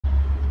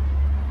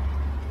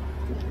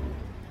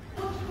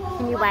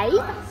Can you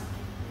wave?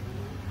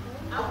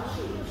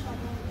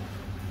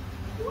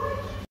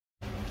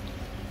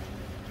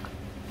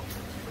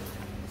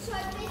 So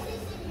this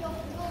is in your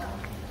room.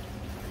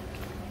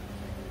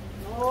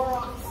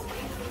 Alright.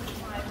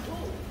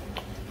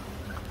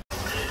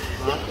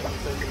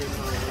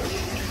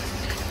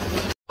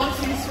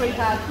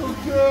 Sweetheart, good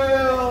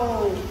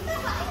girl.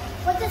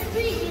 What does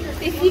three do?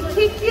 If you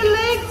kick your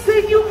legs,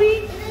 then you'll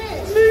be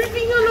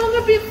moving along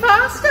a bit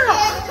faster.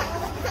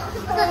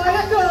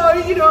 Oh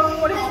no, you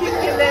don't want to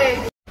kick your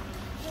legs.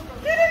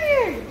 Didn't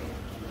you?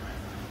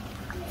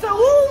 So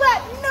all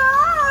that no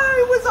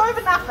was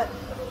over nothing.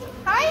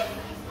 Hey?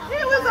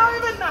 It was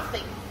over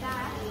nothing.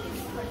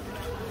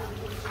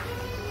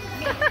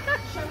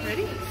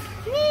 Ready?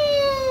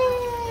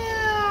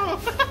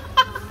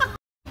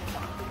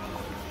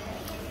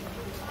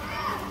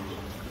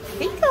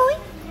 Keep going.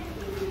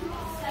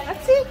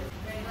 That's it.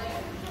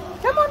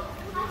 Come on.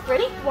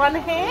 Ready? One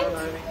hand.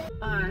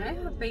 I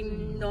have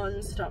been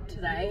non-stop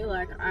today.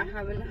 Like, I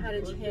haven't had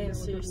a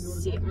chance to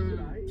sit and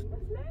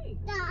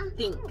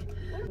think.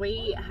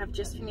 We have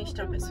just finished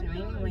up at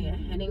swimming. We are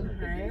heading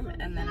home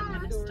and then I'm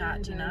going to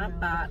start dinner.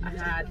 But I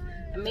had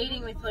a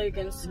meeting with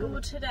Logan's school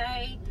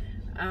today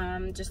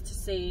just to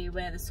see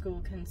where the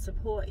school can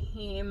support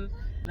him.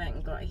 I went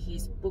and got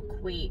his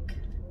book week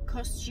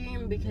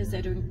costume because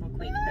they're doing book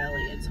week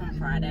early. It's on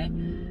Friday.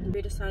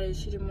 We decided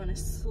she didn't want to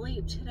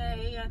sleep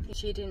today. I think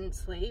she didn't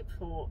sleep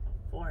for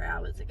 4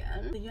 hours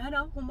again.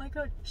 Liana, oh my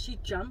god, she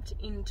jumped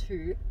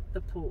into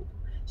the pool.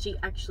 She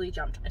actually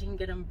jumped. I didn't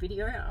get on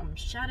video. I'm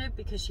shattered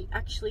because she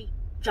actually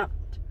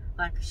jumped.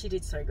 Like, she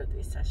did so good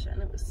this session.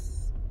 It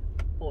was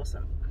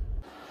awesome.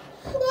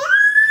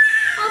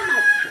 Oh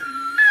my god.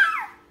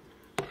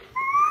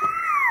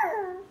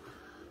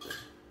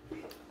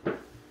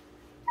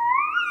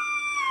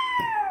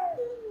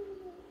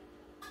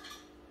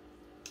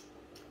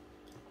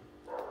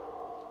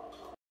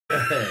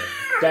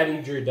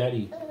 Daddy drew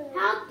Daddy.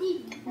 How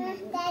did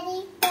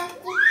Daddy?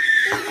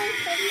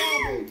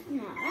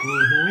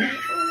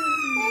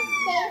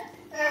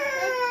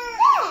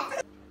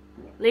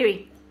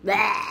 Leary.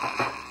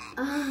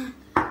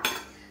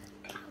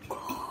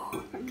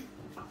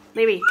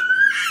 Leary.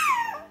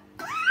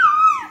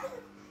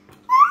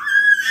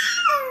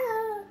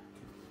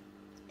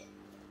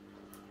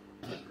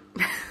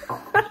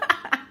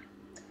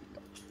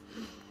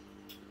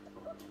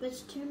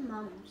 There's two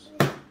mums.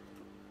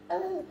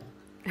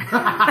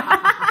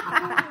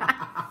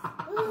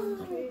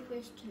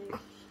 There's two.